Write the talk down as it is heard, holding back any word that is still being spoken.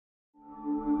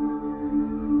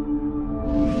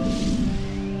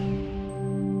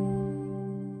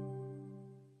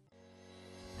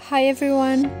Hi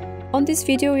everyone! On this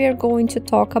video we are going to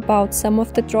talk about some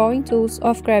of the drawing tools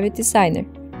of Gravity Designer,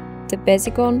 the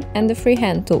Bezigon and the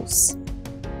Freehand tools.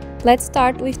 Let's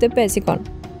start with the Bezigon.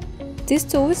 This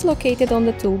tool is located on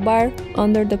the toolbar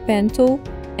under the pen tool,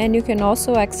 and you can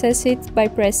also access it by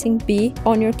pressing B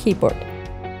on your keyboard.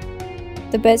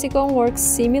 The Bezigon works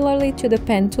similarly to the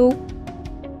pen tool,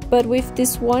 but with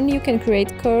this one you can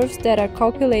create curves that are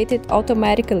calculated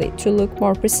automatically to look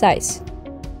more precise.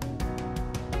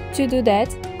 To do that,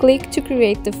 click to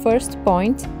create the first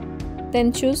point,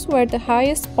 then choose where the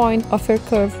highest point of your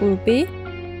curve will be,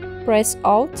 press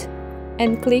Alt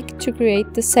and click to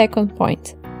create the second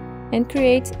point, and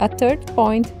create a third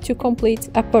point to complete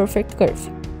a perfect curve.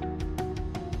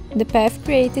 The path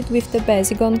created with the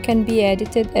Bezigon can be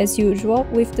edited as usual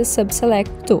with the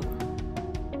Subselect tool.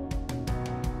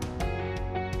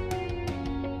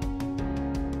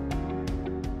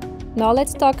 Now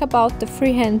let's talk about the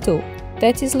Freehand tool,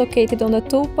 that is located on the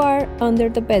toolbar under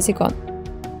the Bezigon.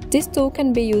 This tool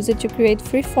can be used to create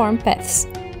freeform paths.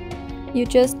 You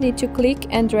just need to click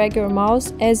and drag your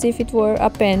mouse as if it were a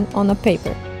pen on a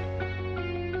paper.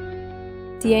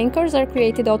 The anchors are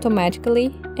created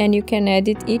automatically, and you can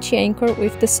edit each anchor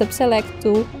with the Subselect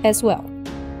tool as well.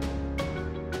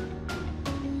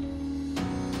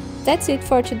 That's it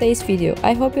for today's video.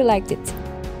 I hope you liked it.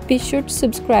 Be sure to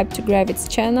subscribe to Gravity's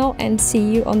channel and see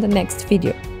you on the next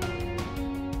video.